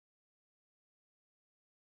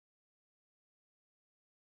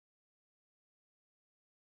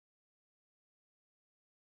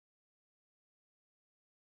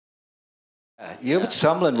Hubert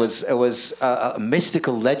Sumlin was a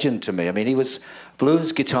mystical legend to me. I mean, he was a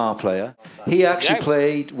blues guitar player. He actually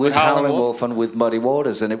played with Howlin' Wolf and with Muddy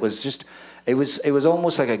Waters, and it was just, it was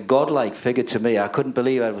almost like a godlike figure to me. I couldn't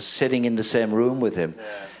believe I was sitting in the same room with him,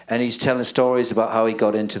 and he's telling stories about how he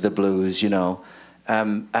got into the blues, you know,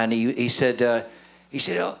 and he said, oh,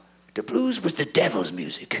 the blues was the devil's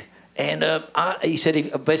music. And he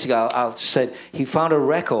said, basically, I'll say, he found a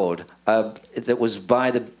record that was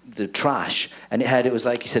by the trash, and it was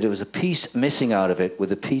like he said, it was a piece missing out of it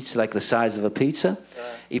with a pizza like the size of a pizza.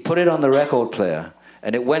 He put it on the record player,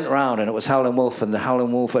 and it went round, and it was Howlin' Wolf, and the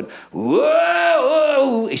Howlin' Wolf went, whoa,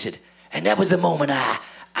 whoa. He said, and that was the moment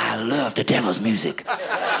I loved the devil's music.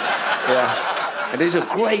 Yeah. And he's a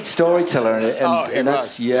great storyteller, and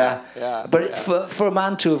that's But for a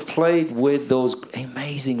man to have played with those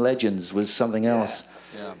amazing legends was something else.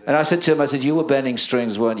 Yeah. And I said to him, I said, you were bending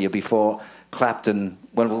strings, weren't you, before Clapton,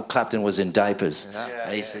 when Clapton was in diapers? Yeah.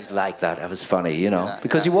 And he said, like that. That was funny, you know,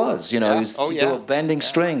 because he was, you know, he was bending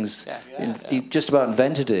strings. He just about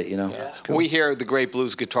invented it, you know. Yeah. Cool. We hear the great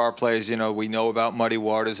blues guitar players, you know, we know about Muddy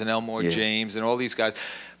Waters and Elmore James and all these guys.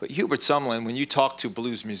 But Hubert Sumlin, when you talk to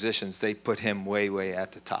blues musicians, they put him way, way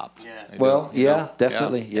at the top. Yeah. Well,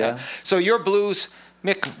 definitely, yeah. So your blues,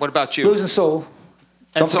 Mick, what about you? Blues and soul.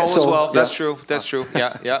 And soul as well. Yeah. That's true. That's true.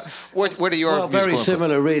 Yeah, yeah. What are your Well, very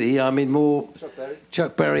similar, really. I mean, more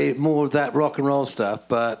Chuck Berry, more of that rock and roll stuff.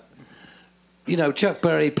 But you know, Chuck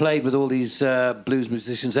Berry played with all these blues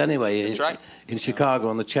musicians anyway. That's right. In Chicago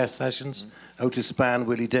on the Chess Sessions. Otis Spann,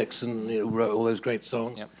 Willie Dixon, you know, wrote all those great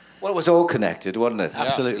songs. Yep. Well, it was all connected, wasn't it?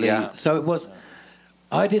 Absolutely. Yeah. So it was.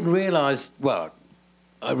 I didn't realise. Well,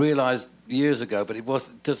 I realised years ago, but it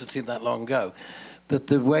doesn't seem that long ago, that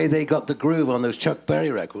the way they got the groove on those Chuck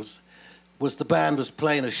Berry records was the band was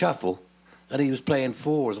playing a shuffle, and he was playing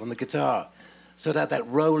fours on the guitar, so it had that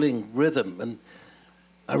rolling rhythm. And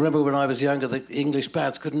I remember when I was younger, the English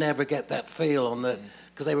bands could never get that feel on the.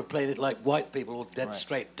 Because they were playing it like white people, all dead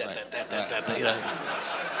straight. You know.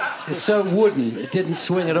 It's so wooden, it didn't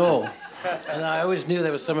swing at all. And I always knew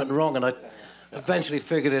there was something wrong, and I eventually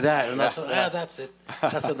figured it out. And I thought, that's it.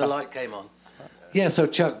 That's when the light came on. Yeah, so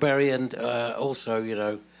Chuck Berry and also, you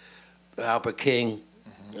know, Albert King,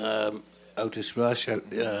 Otis Rush,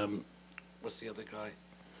 what's the other guy?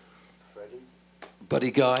 Freddie?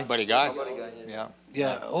 Buddy Guy. Buddy Guy, yeah.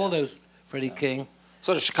 Yeah, all those, Freddie King.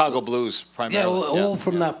 So the Chicago blues, primarily. Yeah, all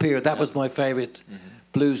from that period. That was my favourite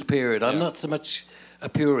blues period. I'm not so much a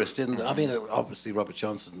purist in. I mean, obviously Robert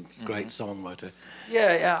Johnson's a great songwriter.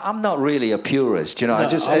 Yeah, I'm not really a purist, you know.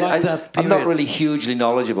 No, I'm not really hugely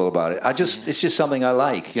knowledgeable about it. It's just something I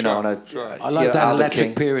like, you know. And I like that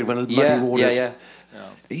electric period when Muddy Waters.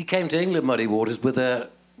 He came to England, Muddy Waters, with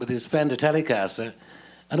his Fender Telecaster,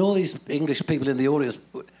 and all these English people in the audience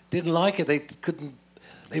didn't like it. They couldn't.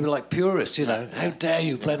 They were like purists, you know. How dare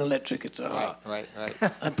you play an electric guitar? Right.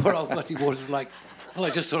 And poor old Muddy Waters was like, well, I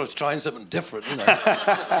just thought I was trying something different, you know.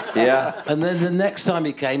 Yeah. And then the next time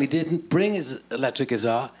he came, he didn't bring his electric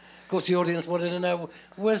guitar. Of course, the audience wanted to know,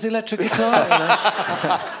 where's the electric guitar, you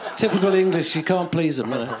know? Typical English, you can't please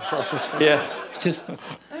them, you know. Yeah. Just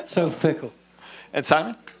so fickle. And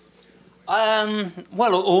Simon?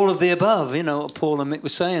 Well, all of the above, you know, what Paul and Mick were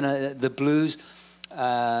saying. The blues...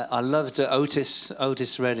 I loved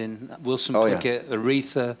Otis Redding, Wilson Pickett,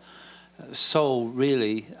 Aretha, soul,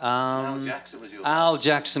 really. Al Jackson was your Al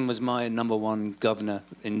Jackson was my #1 governor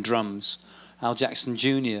in drums. Al Jackson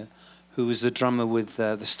Jr., who was the drummer with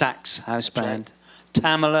the Stax house band. Right.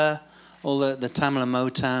 Tamala, all the Tamala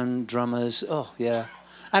Motown drummers. Oh, yeah.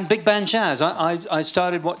 And big band jazz. I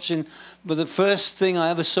started watching, but the first thing I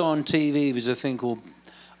ever saw on TV was a thing called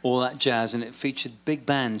All That Jazz, and it featured big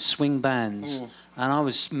bands, swing bands. And I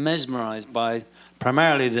was mesmerised by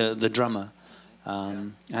primarily the drummer.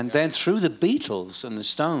 And then through the Beatles and the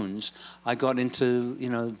Stones, I got into, you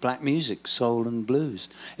know, black music, soul and blues.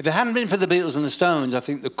 If it hadn't been for the Beatles and the Stones, I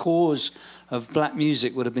think the cause of black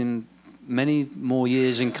music would have been many more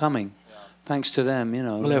years in coming. Thanks to them, you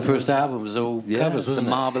know. Well, their first album was all covers, wasn't it?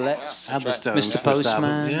 The Marvelettes, and the Stones, Mr.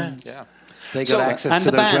 Postman. Yeah. They got access and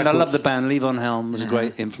to the those band, records. I love the band. Levon Helm was a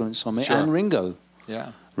great influence on me. Sure. And Ringo.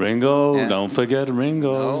 Yeah. Ringo, don't forget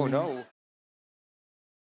Ringo. No.